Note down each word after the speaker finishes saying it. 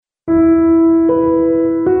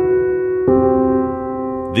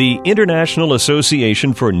The International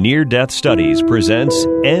Association for Near-Death Studies presents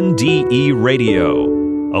NDE Radio,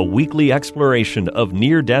 a weekly exploration of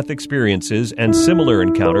near-death experiences and similar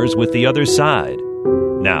encounters with the other side.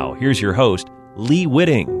 Now, here's your host, Lee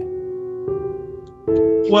Whitting.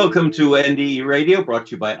 Welcome to NDE Radio, brought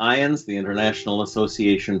to you by IANS, the International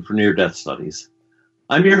Association for Near-Death Studies.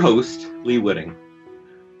 I'm your host, Lee Whitting.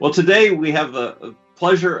 Well, today we have the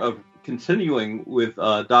pleasure of continuing with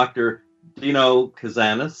Dr. Dino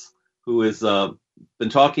Kazanis, who has been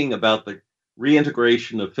talking about the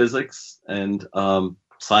reintegration of physics and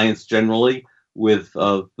science generally with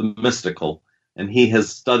the mystical. And he has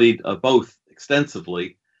studied both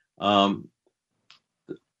extensively.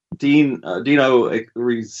 Dino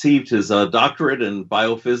received his doctorate in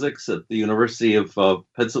biophysics at the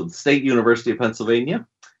State University of Pennsylvania,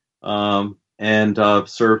 and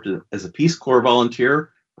served as a Peace Corps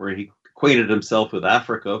volunteer, where he acquainted himself with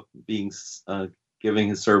Africa, giving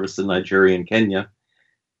his service in Nigeria and Kenya.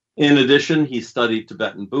 In addition, he studied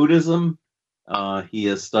Tibetan Buddhism. He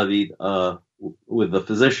has studied with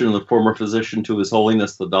the former physician to His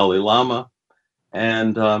Holiness the Dalai Lama,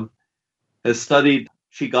 and has studied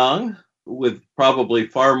Qigong with probably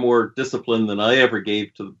far more discipline than I ever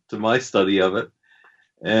gave to my study of it,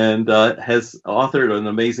 and has authored an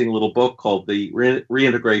amazing little book called The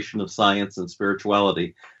Reintegration of Science and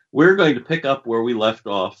Spirituality. We're going to pick up where we left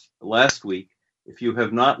off last week. If you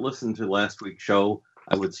have not listened to last week's show,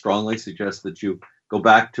 I would strongly suggest that you go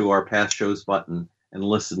back to our past shows button and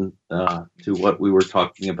listen to what we were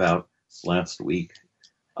talking about last week.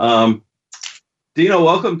 Dino,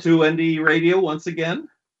 welcome to NDE Radio once again.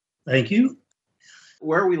 Thank you.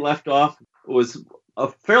 Where we left off was a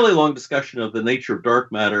fairly long discussion of the nature of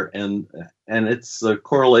dark matter and its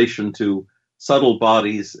correlation to subtle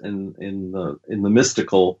bodies in the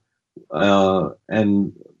mystical,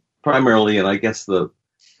 and primarily, and I guess the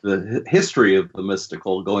history of the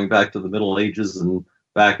mystical, going back to the Middle Ages and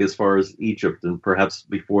back as far as Egypt and perhaps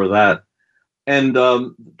before that. And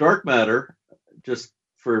dark matter, just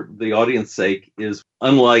for the audience sake, is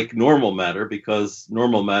unlike normal matter, because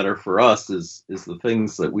normal matter for us is the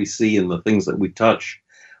things that we see and the things that we touch.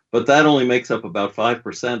 But that only makes up about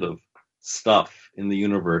 5% of stuff in the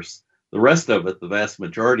universe. The rest of it, the vast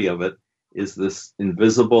majority of it, is this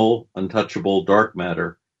invisible, untouchable dark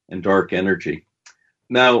matter and dark energy.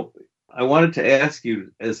 Now, I wanted to ask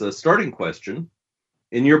you, as a starting question,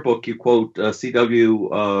 in your book you quote C.W.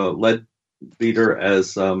 Leadbeater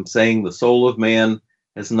as saying the soul of man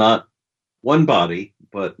has not one body,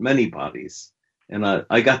 but many bodies. And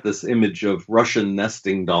I got this image of Russian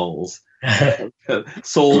nesting dolls,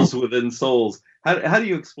 souls within souls. How do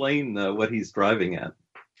you explain what he's driving at?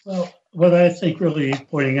 Well, what I think really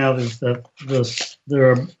pointing out is that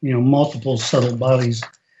there are multiple subtle bodies.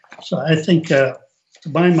 So I think, to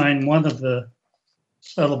my mind, one of the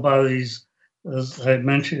subtle bodies, as I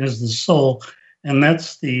mentioned, is the soul, and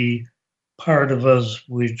that's the part of us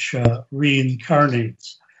which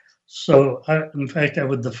reincarnates. So, in fact, I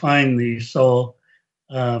would define the soul,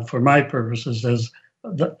 for my purposes, as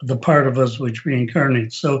the part of us which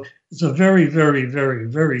reincarnates. So it's a very, very, very,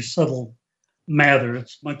 very subtle matter.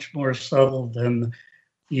 It's much more subtle than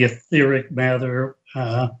the etheric matter,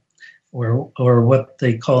 or what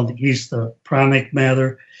they call in the East the pranic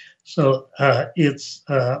matter. So it's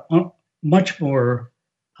much more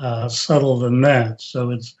subtle than that.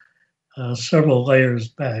 So it's several layers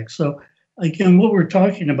back. So again, what we're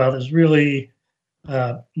talking about is really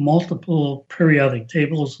multiple periodic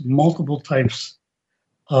tables, multiple types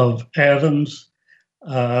of atoms.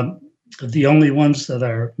 The only ones that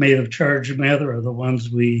are made of charged matter are the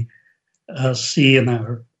ones we see in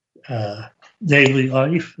our daily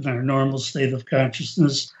life, in our normal state of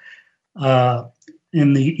consciousness.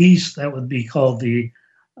 In the East, that would be called the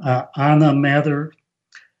Ana matter.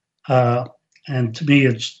 And to me,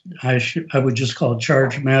 I would just call it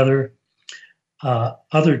charged matter.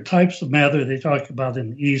 Other types of matter they talk about in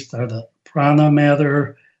the East are the prana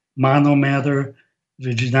matter, mano matter,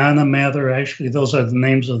 vijnana matter. Actually, those are the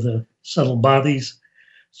names of the subtle bodies.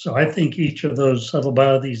 So I think each of those subtle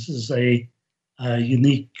bodies is a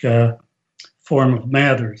unique form of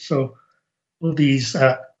matter. So what these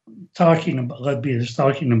Leadbeater's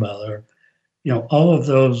talking about are, all of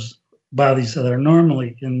those bodies that are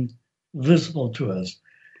normally invisible to us.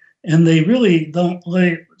 And they really don't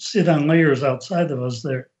sit on layers outside of us.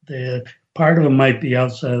 They're part of them might be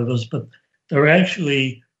outside of us, but they're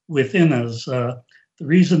actually within us. The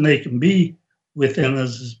reason they can be within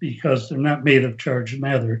us is because they're not made of charged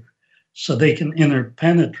matter, so they can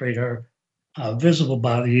interpenetrate our visible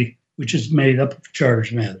body, which is made up of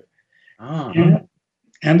charged matter. Oh.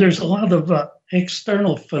 And there's a lot of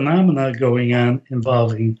external phenomena going on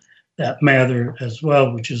involving that matter as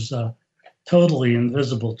well, which is totally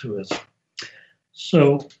invisible to us.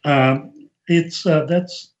 So it's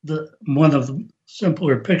that's the one of the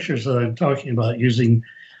simpler pictures that I'm talking about using,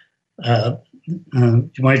 you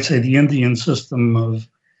might say, the Indian system of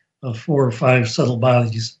 4 or 5 subtle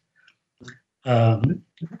bodies. Now,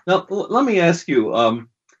 let me ask you,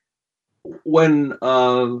 when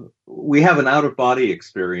we have an out-of-body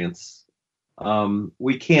experience,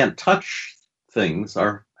 we can't touch things.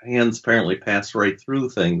 Our hands apparently pass right through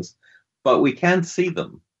things, but we can see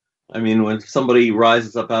them. I mean, when somebody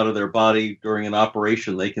rises up out of their body during an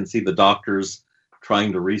operation, they can see the doctors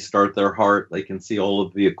trying to restart their heart. They can see all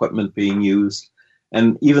of the equipment being used.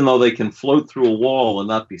 And even though they can float through a wall and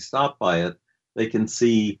not be stopped by it, they can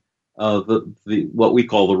see the what we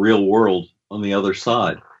call the real world on the other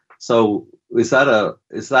side. So is that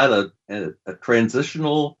a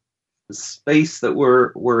transitional space that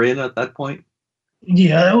we're in at that point?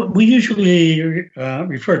 Yeah, we usually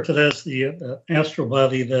refer to that as the astral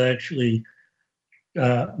body that actually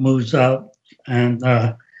moves out and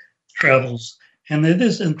travels. And it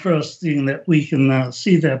is interesting that we can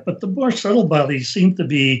see that, but the more subtle bodies seem to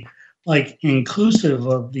be like inclusive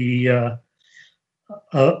of the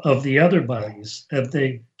other bodies, that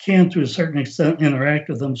they can, to a certain extent, interact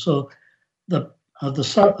with them. So the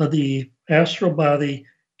astral body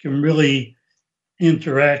can really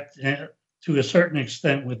interact to a certain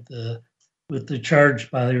extent with the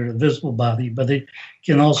charged body or the visible body, but it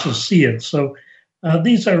can also see it. So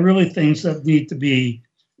these are really things that need to be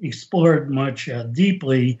explored much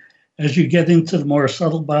deeply. As you get into the more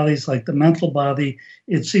subtle bodies, like the mental body,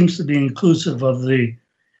 it seems to be inclusive of the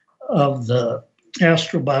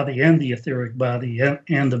astral body and the etheric body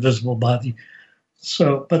and the visible body.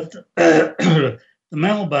 So, but the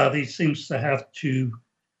mental body seems to have to,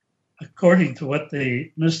 according to what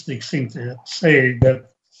the mystics seem to say, that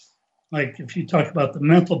like if you talk about the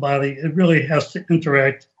mental body, it really has to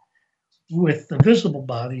interact with the visible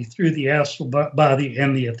body through the astral body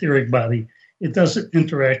and the etheric body. It doesn't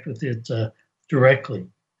interact with it directly.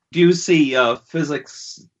 Do you see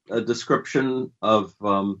physics a description of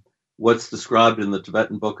what's described in the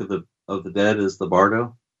Tibetan Book of the Dead as the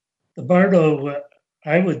Bardo? The Bardo,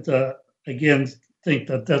 I would again think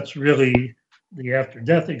that that's really the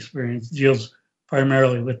after-death experience, deals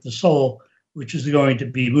primarily with the soul, which is going to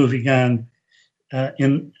be moving on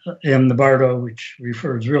in the Bardo, which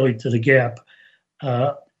refers really to the gap,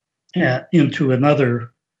 into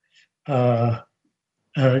another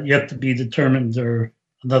yet to be determined or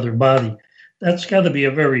another body. That's got to be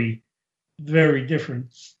a very, very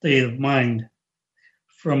different state of mind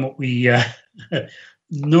from what we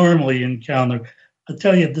normally encounter. I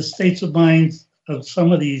tell you, the states of mind of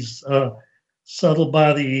some of these subtle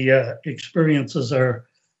body experiences are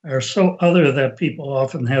so other that people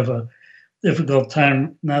often have a difficult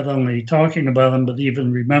time not only talking about them, but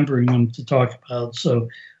even remembering them to talk about. So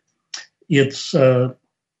it's, again,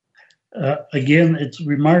 it's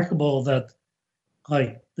remarkable that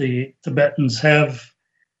like the Tibetans have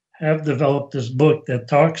developed this book that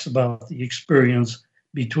talks about the experience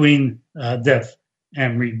between death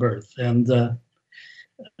and rebirth. And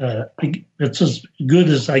it's as good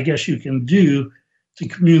as I guess you can do to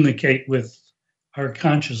communicate with our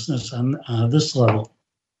consciousness on this level.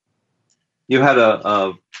 You had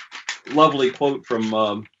a lovely quote from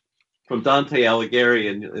Dante Alighieri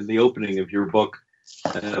in the opening of your book,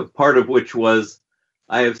 part of which was,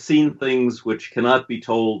 "I have seen things which cannot be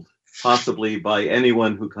told possibly by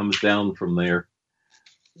anyone who comes down from there."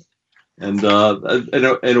 And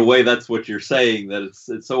in a way, that's what you're saying, that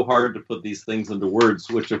it's so hard to put these things into words,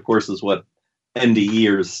 which of course is what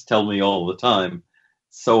NDEers tell me all the time.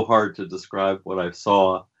 It's so hard to describe what I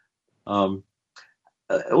saw.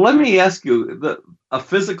 Let me ask you a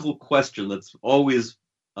physical question that's always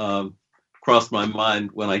crossed my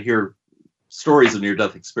mind when I hear stories of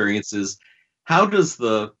near-death experiences. How does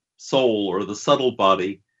the soul or the subtle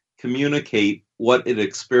body communicate what it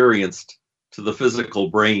experienced to the physical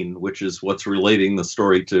brain, which is what's relating the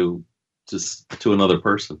story to another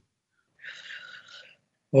person?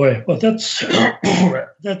 Boy, well, that's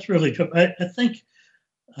really true. I think,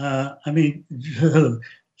 I mean,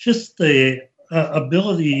 just the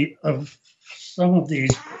ability of some of these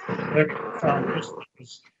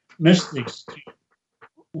mystics to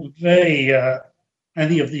convey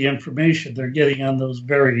any of the information they're getting on those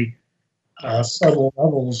very subtle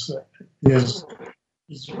levels is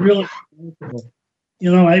really remarkable.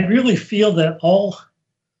 You know, I really feel that all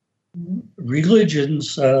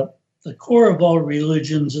religions, the core of all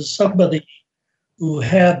religions, is somebody who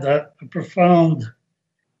had a profound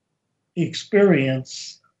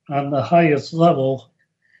experience on the highest level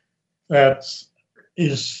that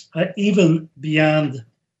is even beyond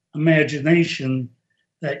imagination,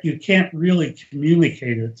 that you can't really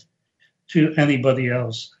communicate it to anybody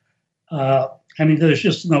else. I mean, there's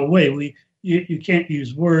just no way. You can't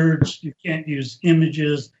use words, you can't use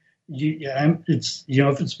images. It's,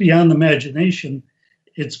 if it's beyond imagination,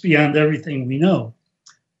 it's beyond everything we know.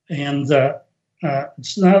 And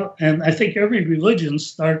it's not. And I think every religion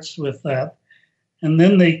starts with that, and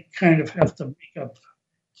then they kind of have to make up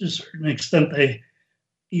to a certain extent. They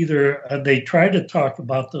either they try to talk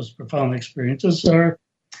about those profound experiences, or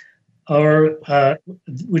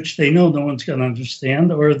which they know no one's going to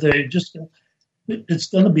understand, or it's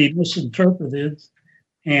going to be misinterpreted,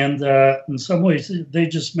 and in some ways they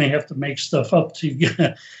just may have to make stuff up to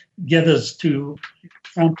get us to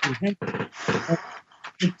comprehend it.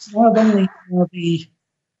 It's not only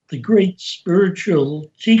the great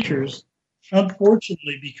spiritual teachers,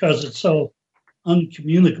 unfortunately, because it's so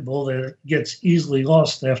uncommunicable that it gets easily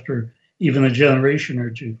lost after even a generation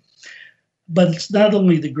or two. But it's not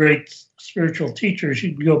only the great spiritual teachers.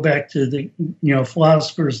 You can go back to the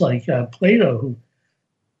philosophers like Plato, who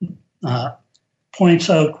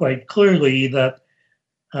points out quite clearly that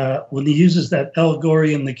when he uses that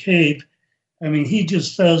allegory in the cave, I mean, he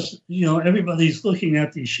just says, everybody's looking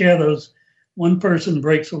at these shadows. One person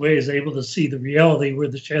breaks away, is able to see the reality where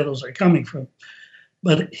the shadows are coming from.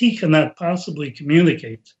 But he cannot possibly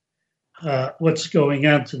communicate what's going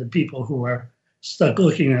on to the people who are stuck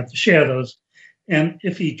looking at the shadows. And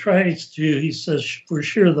if he tries to, he says, for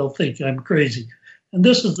sure they'll think I'm crazy. And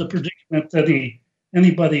this is the predicament that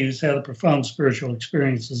anybody who's had a profound spiritual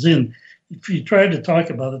experience is in. If you try to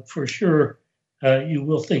talk about it, for sure, you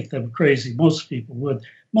will think them crazy. Most people would.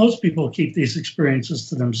 Most people keep these experiences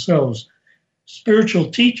to themselves. Spiritual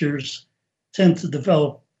teachers tend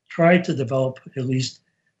to try to develop at least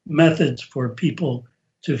methods for people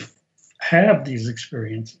to have these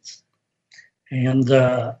experiences. And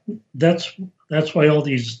that's why all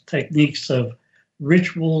these techniques of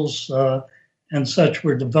rituals and such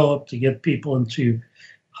were developed to get people into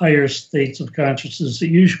higher states of consciousness. It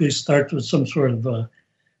usually starts with some sort of a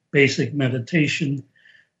basic meditation,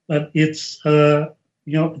 but it's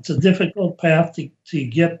it's a difficult path to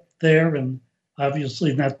get there, and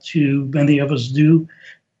obviously not too many of us do.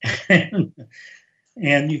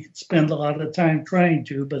 And you can spend a lot of time trying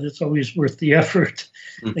to, but it's always worth the effort.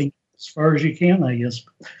 As far as you can, I guess.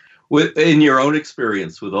 In your own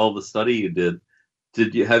experience with all the study you did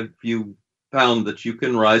have you found that you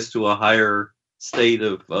can rise to a higher state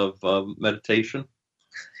of meditation?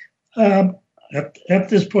 At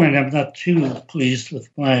this point, I'm not too pleased with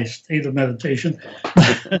my state of meditation,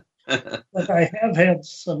 but I have had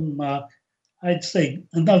some, I'd say,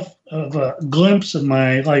 enough of a glimpse in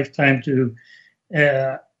my lifetime to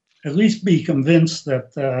at least be convinced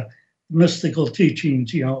that mystical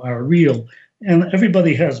teachings, are real. And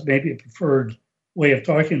everybody has maybe a preferred way of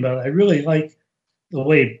talking about it. I really like the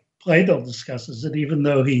way Plato discusses it, even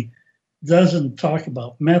though he doesn't talk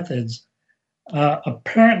about methods.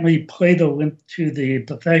 Apparently, Plato went to the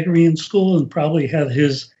Pythagorean school and probably had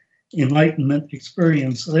his enlightenment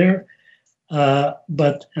experience there.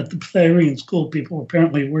 But at the Pythagorean school, people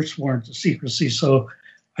apparently were sworn to secrecy. So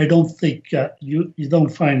I don't think you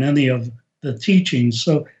don't find any of the teachings.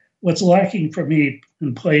 So what's lacking for me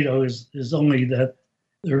in Plato is only that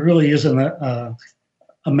there really isn't a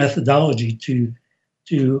methodology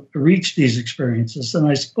to reach these experiences. And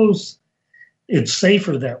I suppose it's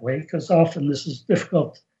safer that way, because often this is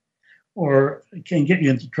difficult, or it can get you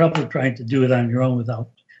into trouble trying to do it on your own without,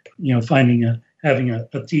 having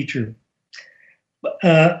a teacher. But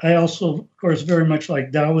I also, of course, very much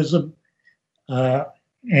like Taoism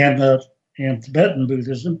and Tibetan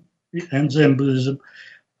Buddhism and Zen Buddhism.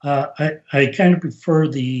 I kind of prefer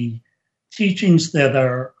the teachings that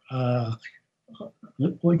are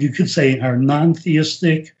what you could say are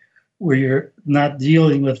non-theistic, where you're not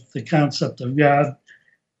dealing with the concept of God,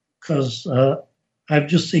 because I've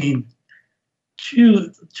just seen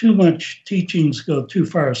too much teachings go too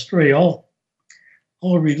far astray. All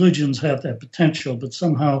religions have that potential, but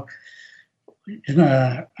somehow in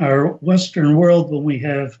our Western world, when we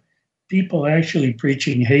have people actually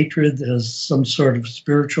preaching hatred as some sort of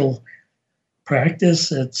spiritual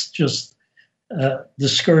practice, it's just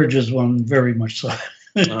discourages one very much so.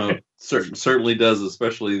 Certainly does,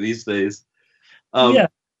 especially these days. Yeah,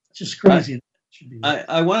 it's just crazy.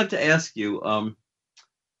 I wanted to ask you,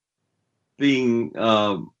 being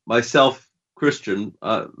myself Christian,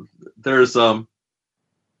 there's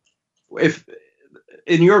if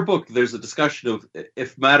in your book, there's a discussion of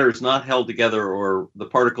if matter is not held together or the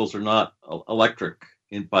particles are not electric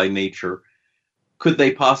by nature, could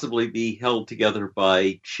they possibly be held together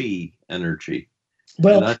by chi energy?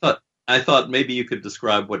 Well, and I thought maybe you could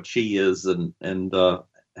describe what chi is and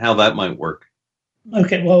how that might work.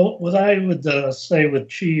 Okay, well, what I would say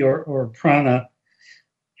with chi or prana,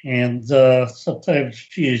 and sometimes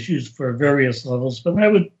chi is used for various levels, but I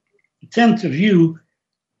would tend to view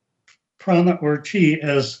prana or chi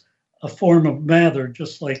as a form of matter,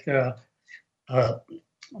 just like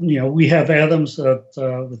we have atoms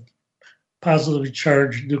that with positively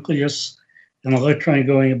charged nucleus and electron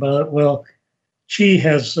going about it. Well, chi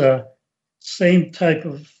has same type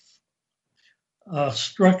of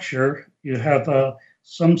structure. You have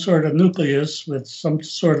some sort of nucleus with some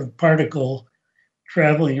sort of particle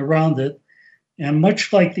traveling around it, and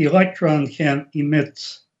much like the electron can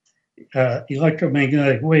emit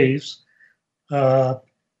electromagnetic waves,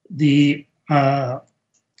 the chi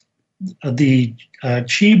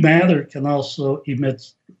matter can also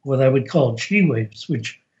emit what I would call chi waves,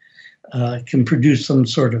 which can produce some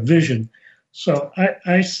sort of vision. So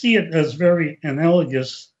I see it as very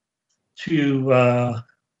analogous to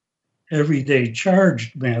everyday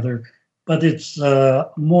charged matter, but it's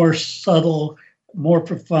more subtle, more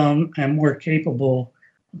profound, and more capable,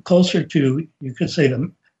 closer to, you could say,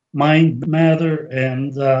 the mind matter,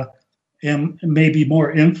 and maybe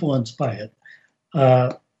more influenced by it.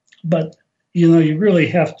 But, you really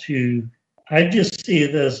have to, I just see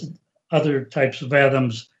it as other types of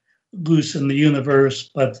atoms loose in the universe,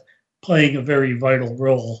 but playing a very vital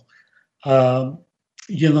role.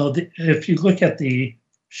 If you look at the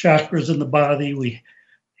chakras in the body,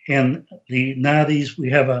 and the nadis, we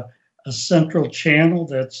have a central channel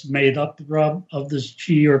that's made up of this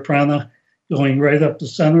chi or prana going right up the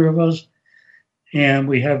center of us. And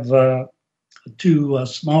we have two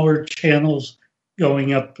smaller channels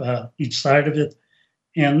going up each side of it.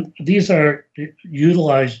 And these are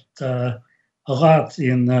utilized a lot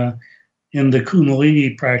in the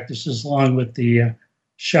Kundalini practices, along with the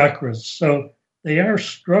chakras. So they are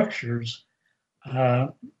structures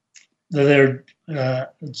that they're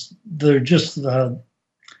just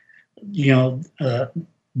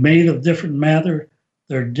made of different matter.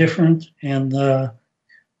 They're different, and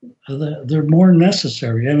they're more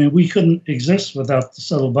necessary. I mean, we couldn't exist without the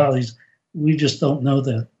subtle bodies. We just don't know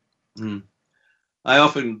that. Mm. I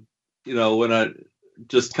often, when I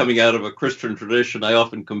just coming out of a Christian tradition, I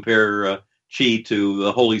often compare chi to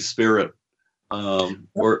the Holy Spirit,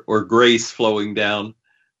 or grace flowing down,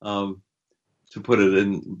 to put it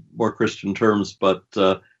in more Christian terms. But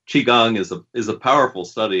Qigong is a powerful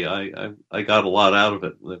study. I got a lot out of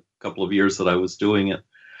it in the couple of years that I was doing it.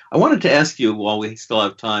 I wanted to ask you, while we still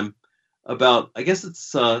have time, about, I guess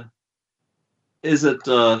it's, is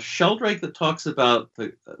it Sheldrake that talks about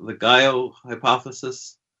the Gaia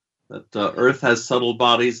hypothesis, that Earth has subtle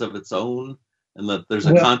bodies of its own, and that there's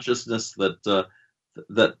a consciousness that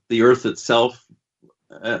the Earth itself,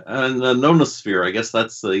 and the nomosphere, I guess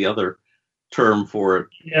that's the other term for it.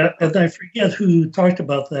 Yeah, and I forget who talked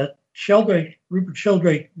about that. Rupert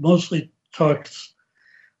Sheldrake mostly talks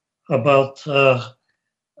about,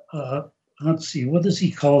 let's see, what does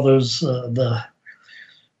he call those?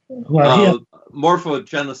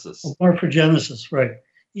 Morphogenesis. Morphogenesis, right.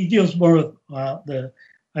 He deals more with the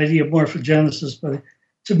idea of morphogenesis, but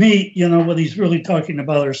to me, what he's really talking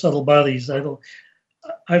about are subtle bodies.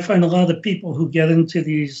 I find a lot of people who get into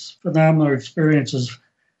these phenomenal experiences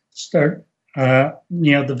start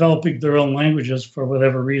developing their own languages for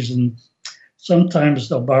whatever reason. Sometimes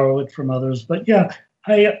they'll borrow it from others. But yeah,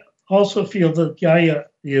 I also feel that Gaia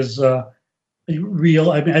is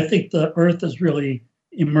real. I mean, I think the Earth is really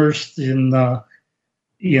immersed in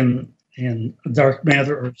dark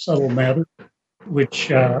matter or subtle matter, which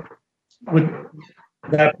would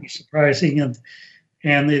not be surprising.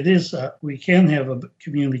 And it is, we can have a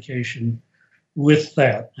communication with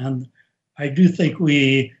that. And I do think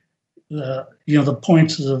the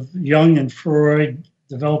points of Jung and Freud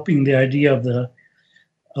developing the idea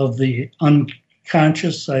of the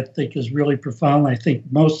unconscious, I think, is really profound. I think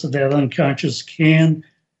most of that unconscious can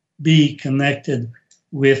be connected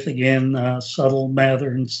with, again, subtle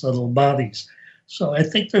matter and subtle bodies. So I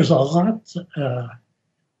think there's a lot.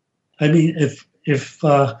 If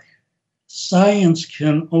science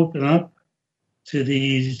can open up to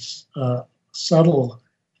these subtle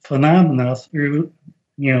phenomena through,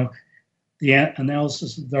 the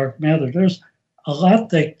analysis of dark matter, there's a lot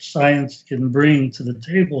that science can bring to the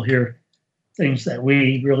table here, things that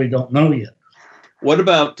we really don't know yet. What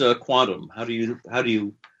about quantum? How do you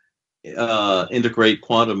integrate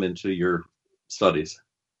quantum into your studies?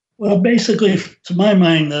 Well, basically, to my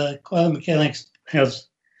mind, quantum mechanics has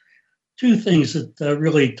two things that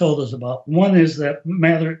really told us about. One is that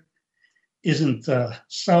matter isn't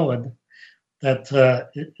solid, that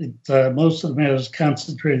most of the matter is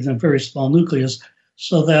concentrated in a very small nucleus,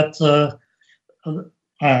 so that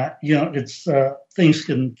it's things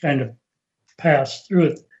can kind of pass through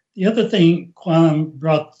it. The other thing quantum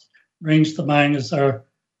brings to mind is our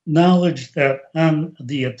knowledge that on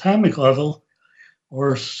the atomic level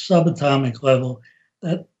or subatomic level,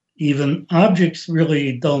 that even objects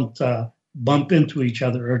really don't bump into each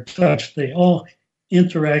other or touch. They all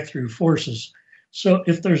interact through forces. So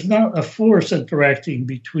if there's not a force interacting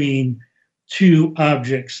between two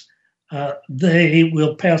objects, they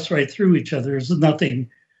will pass right through each other. There's nothing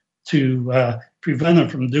to prevent them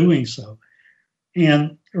from doing so.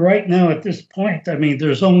 And right now at this point, I mean,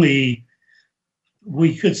 there's only,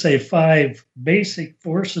 we could say, 5 basic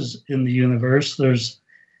forces in the universe. There's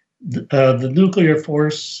the nuclear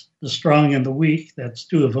force, the strong and the weak. That's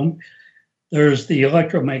 2 of them. There's the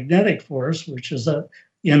electromagnetic force, which is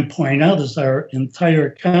point out is our entire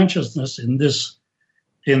consciousness in this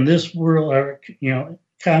world, our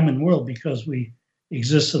common world, because we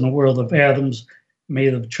exist in a world of atoms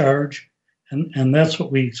made of charge, and that's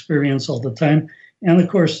what we experience all the time. And of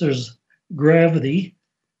course, there's gravity,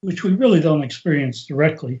 which we really don't experience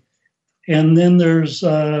directly. And then there's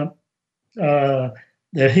the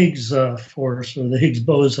Higgs force, or the Higgs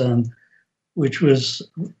boson, which was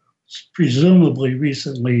presumably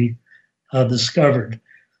recently discovered.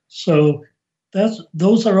 So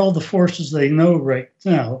those are all the forces they know right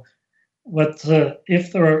now. But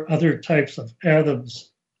if there are other types of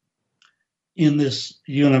atoms in this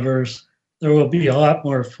universe, there will be a lot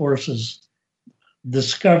more forces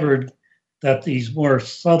discovered that these more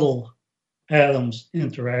subtle atoms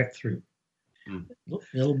interact through.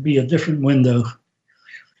 It'll be a different window.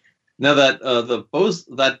 Now that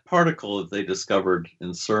that particle that they discovered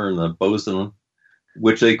in CERN, the boson,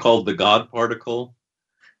 which they called the God particle,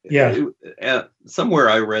 somewhere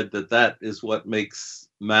I read that is what makes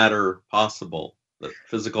matter possible. That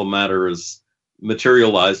physical matter is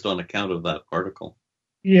materialized on account of that particle.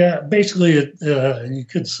 Yeah, basically, you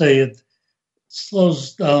could say it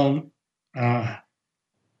slows down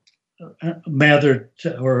matter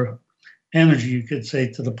or energy, you could say,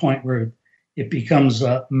 to the point where it becomes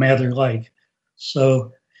matter-like.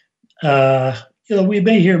 So, we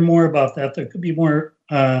may hear more about that. There could be more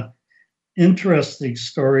interesting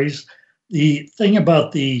stories. The thing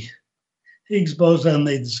about the Higgs boson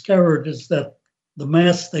they discovered is that the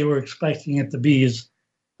mass they were expecting it to be is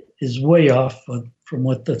way off from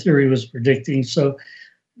what the theory was predicting. So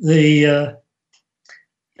they,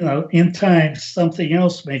 in time, something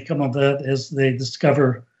else may come of that as they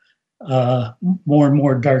discover more and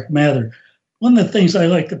more dark matter. One of the things I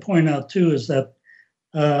like to point out, too, is that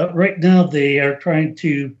right now they are trying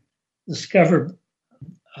to discover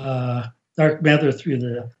dark matter through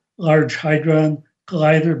the Large Hadron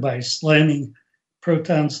Collider by slamming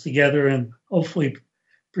protons together and hopefully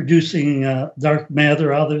producing dark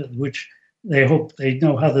matter out of it, which they hope they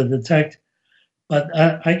know how to detect. But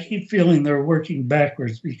I keep feeling they're working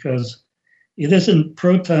backwards, because it isn't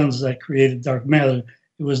protons that created dark matter.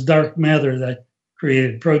 It was dark matter that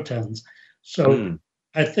created protons. So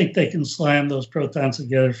I think they can slam those protons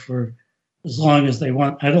together for as long as they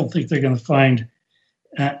want. I don't think they're going to find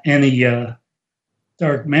any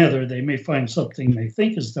dark matter. They may find something they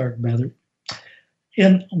think is dark matter.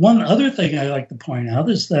 And one other thing I like to point out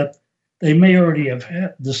is that they may already have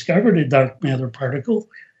discovered a dark matter particle,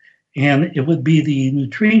 and it would be the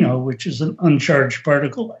neutrino, which is an uncharged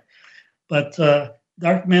particle. But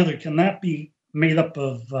dark matter cannot be made up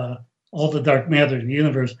of all the dark matter in the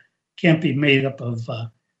universe, can't be made up of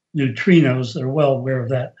neutrinos. They're well aware of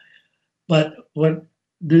that. But what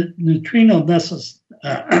the neutrino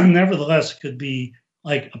nevertheless could be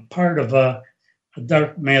like a part of a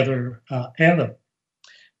dark matter atom.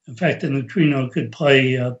 In fact, the neutrino could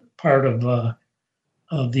play a part of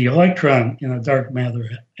the electron in a dark matter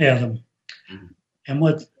atom. Mm-hmm.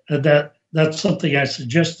 And that's something I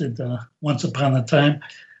suggested once upon a time.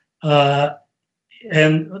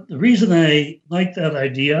 And the reason I like that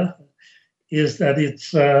idea is that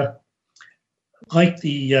it's like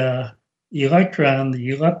the electron.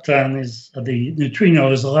 The lepton is the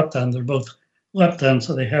neutrino is a lepton. They're both leptons,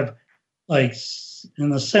 so they have, like,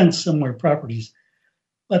 in a sense, similar properties.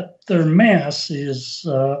 But their mass is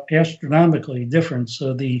astronomically different.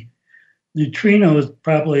 So the neutrino is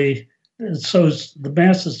probably the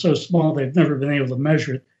mass is so small they've never been able to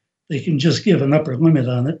measure it. They can just give an upper limit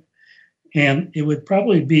on it, and it would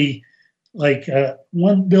probably be like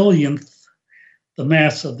 1 billionth the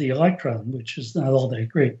mass of the electron, which is not all that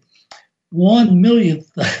great.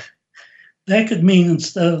 1/1,000th, that could mean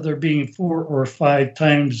instead of there being 4 or 5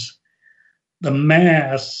 times the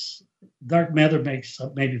mass, dark matter makes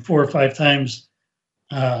up maybe 4 or 5 times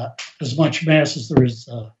as much mass as there is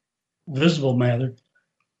visible matter.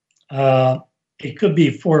 It could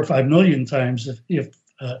be 4 or 5 million times if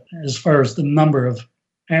as far as the number of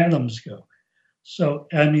atoms go. So,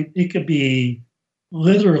 I mean, it could be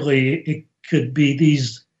literally, it could be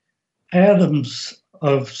these atoms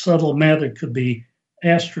of subtle matter could be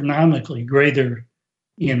astronomically greater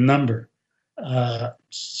in number.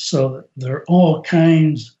 So there are all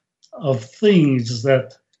kinds of things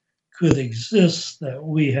that could exist that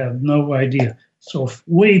we have no idea. So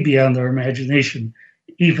way beyond our imagination,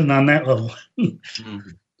 even on that level. Mm-hmm.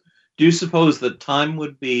 Do you suppose that time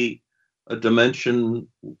would be a dimension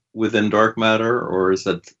within dark matter, or is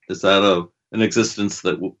that an existence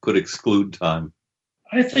that could exclude time?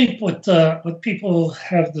 I think what people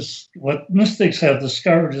have what mystics have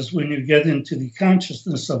discovered is when you get into the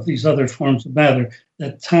consciousness of these other forms of matter,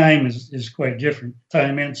 that time is quite different,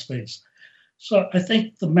 time and space. So I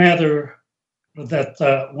think the matter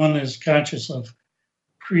that one is conscious of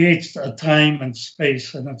creates a time and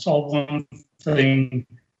space, and it's all one thing.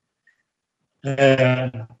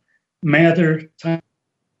 Matter, time,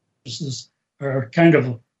 are kind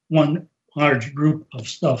of one large group of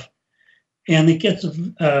stuff. And it gets,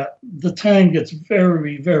 the time gets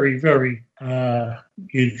very, very, very,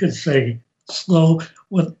 you could say, slow.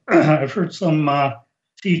 I've heard some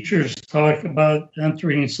teachers talk about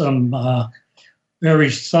entering some very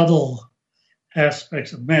subtle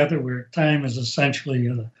aspects of matter where time is essentially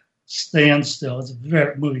a standstill. It's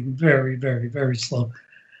moving very, very, very slow.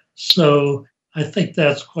 So I think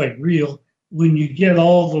that's quite real. When you get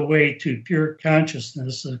all the way to pure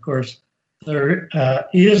consciousness, of course, there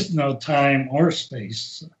is no time or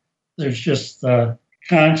space. There's just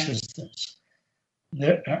consciousness.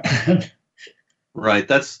 Right.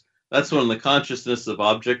 That's when the consciousness of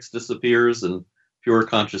objects disappears and pure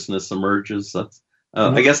consciousness emerges. That's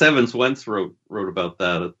I guess Evans Wentz wrote about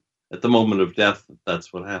that at the moment of death.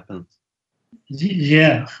 That's what happens.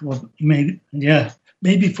 Yeah. Well,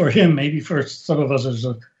 maybe for him, maybe for some of us, there's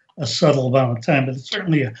a subtle amount of time, but it's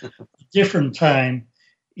certainly a different time.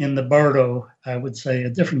 In the Bardo, I would say a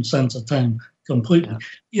different sense of time completely.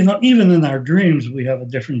 Yeah. Even in our dreams, we have a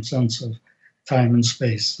different sense of time and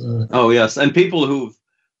space. Oh yes, and people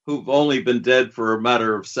who've only been dead for a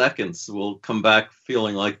matter of seconds will come back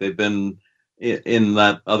feeling like they've been in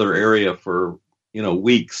that other area for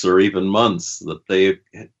weeks or even months, that they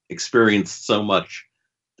experienced so much,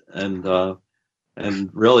 and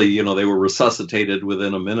really they were resuscitated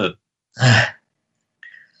within a minute.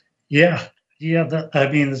 Yeah. Yeah,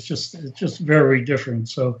 it's just very different.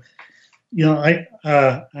 So,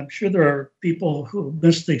 I'm sure there are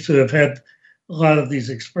mystics who have had a lot of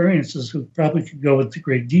these experiences who probably could go into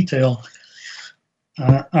great detail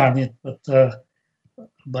on it.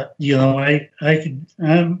 But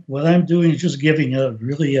what I'm doing is just giving a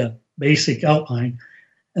basic outline.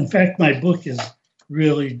 In fact, my book is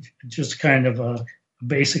really just kind of a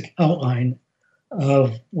basic outline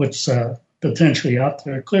of what's potentially out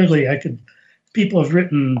there. Clearly, people have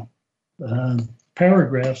written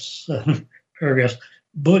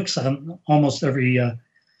books on almost every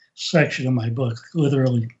section of my book,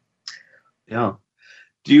 literally. Yeah.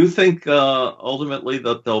 Do you think ultimately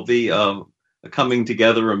that there'll be a coming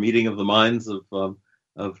together, a meeting of the minds of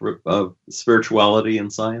spirituality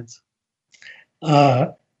and science?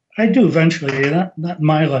 I do eventually, not in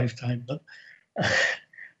my lifetime, but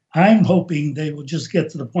I'm hoping they will just get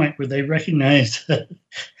to the point where they recognize that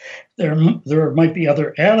there might be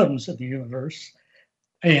other atoms in the universe,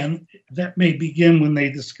 and that may begin when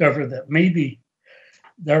they discover that maybe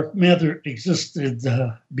dark matter existed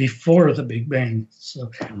before the Big Bang.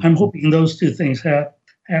 So I'm hoping those two things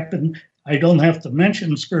happen. I don't have to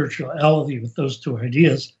mention spirituality with those two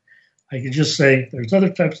ideas. I could just say there's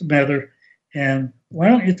other types of matter, and why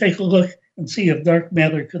don't you take a look and see if dark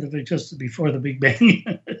matter could have existed before the Big Bang.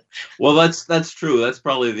 Well, that's true. That's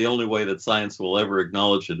probably the only way that science will ever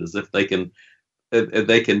acknowledge it, is if they can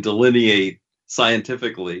delineate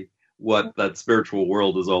scientifically what that spiritual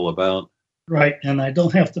world is all about. Right, and I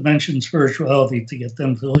don't have to mention spirituality to get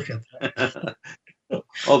them to look at that.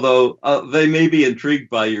 Although they may be intrigued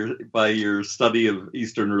by your study of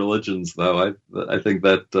Eastern religions, though. I think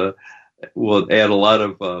that will add a lot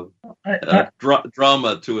of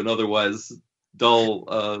drama to an otherwise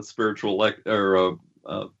dull spiritual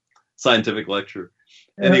scientific lecture.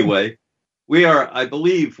 Anyway, I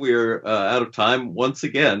believe we're out of time once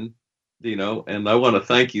again, Dino, and I want to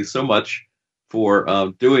thank you so much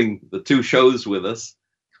for doing the 2 shows with us.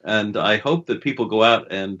 And I hope that people go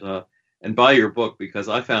out and buy your book, because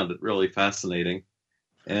I found it really fascinating.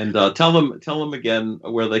 And tell them again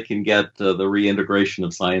where they can get the reintegration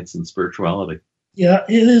of science and spirituality. Yeah,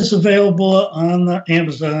 it is available on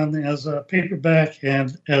Amazon as a paperback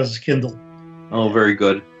and as Kindle. Oh, very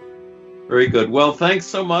good. Very good. Well, thanks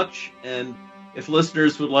so much. And if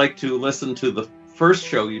listeners would like to listen to the first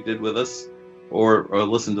show you did with us, or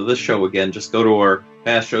listen to this show again, just go to our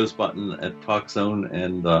past shows button at TalkZone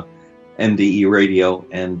and NDE Radio,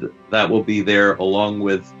 and that will be there along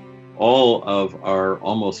with all of our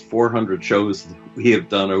almost 400 shows that we have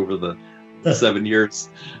done over the 7 years.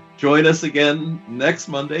 Join us again next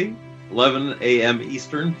Monday, 11 a.m.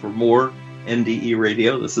 Eastern, for more NDE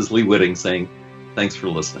Radio. This is Lee Witting saying thanks for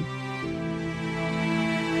listening.